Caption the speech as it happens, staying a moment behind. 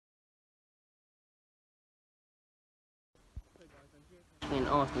Brighton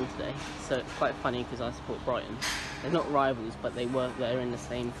and Arsenal today, so it's quite funny because I support Brighton. They're not rivals, but they're in the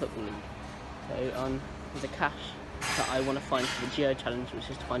same football league. So there's a cache that I want to find for the Geochallenge, which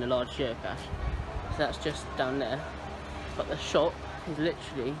is to find a large geocache. So that's just down there, but the shop is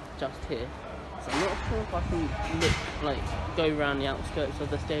literally just here. So I'm not sure if I can go around the outskirts of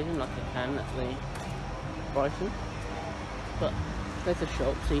the stadium like I can at the Brighton. But there's a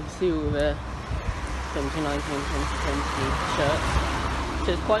shop, so you can see all the 2019 2020 shirts.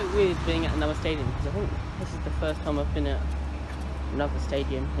 So it's quite weird being at another stadium because I think this is the first time I've been at another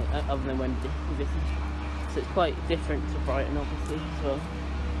stadium other than Wembley. So it's quite different to Brighton obviously as well.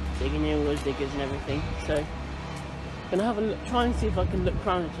 Digging all those diggers and everything. So I'm gonna have a look, try and see if I can look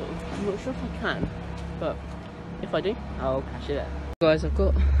around at all. I'm not sure if I can, but if I do, I'll cache it there. Guys, I've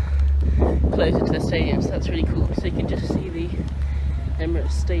got closer to the stadium, so that's really cool. So you can just see the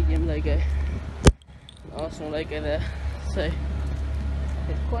Emirates Stadium logo, Arsenal logo there. So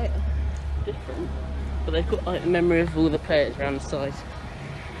it's quite different, but they've got like a memory of all the players around the side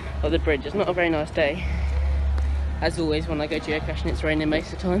of the bridge. It's not a very nice day, as always when I go geocaching. It's raining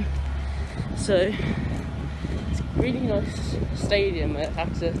most of the time, so it's a really nice stadium. I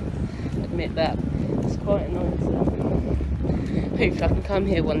have to admit that it's quite nice. Hopefully I can come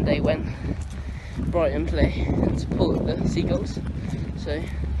here one day when Brighton play and support the Seagulls. So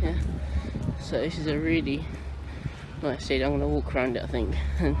yeah, so this is a really nice stadium. I'm going to walk around it I think,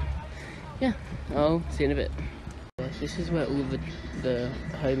 and yeah, I'll see you in a bit. This is where all the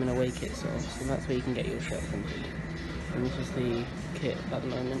home and away kits are, so that's where you can get your shirt printed. And this is the kit at the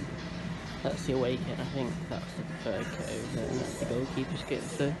moment. That's the away kit, I think that's the preferred kit over there, and that's the goalkeeper's kit.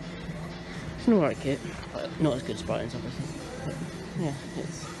 So it's an alright kit, but not as good as Brighton's obviously. But yeah,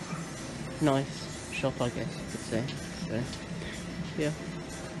 it's a nice shop I guess you could say. So yeah,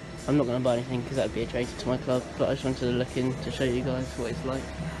 I'm not going to buy anything because that would be a traitor to my club, but I just wanted to look in to show you guys what it's like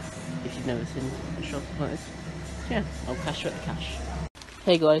if you've never seen a shop like this. Yeah, I'll cache it at the cache.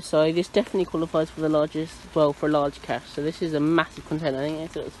 Hey guys, so this definitely qualifies for the largest, well, for a large cache. So this is a massive container. I think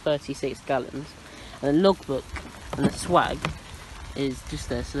it said it was 36 gallons, and the logbook and the swag is just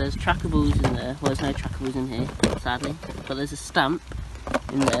there. So there's trackables in there. Well, there's no trackables in here, sadly, but there's a stamp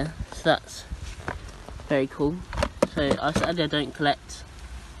in there, so that's very cool. So sadly I don't collect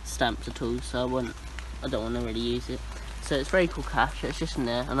stamps at all, so I don't want to really use it. So it's very cool cache. It's just in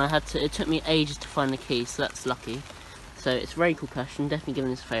there, and it took me ages to find the key, so that's lucky. So it's very cool cache, and definitely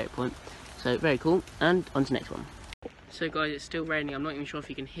giving this a favourite point. So very cool, and on to the next one. So guys, it's still raining. I'm not even sure if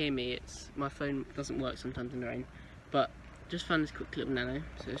you can hear me. My phone doesn't work sometimes in the rain, but just found this quick little nano.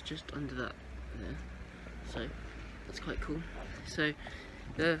 So it's just under that there. So that's quite cool. So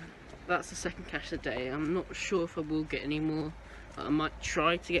that's the second cache of the day. I'm not sure if I will get any more. I might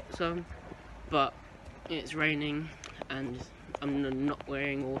try to get some, but it's raining and I'm not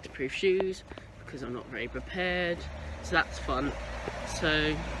wearing waterproof shoes because I'm not very prepared, so that's fun.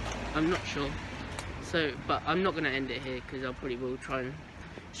 So I'm not sure, but I'm not going to end it here because I probably will try and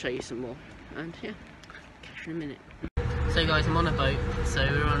show you some more, and yeah, catch you in a minute. So guys, I'm on a boat, so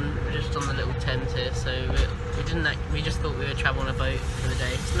we're just on the little Thames here. So we just thought we would travel on a boat for the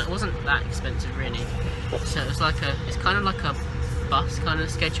day. It wasn't that expensive really. So it's kind of like a bus kind of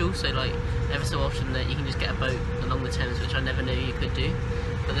schedule. So like ever so often that you can just get a boat along the Thames, which I never knew you could do.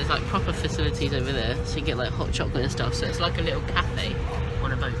 But there's like proper facilities over there, so you get like hot chocolate and stuff. So it's like a little cafe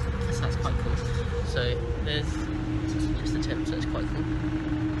on a boat. So that's quite cool. So there's just the Thames, so it's quite cool.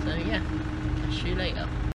 So yeah, catch you later.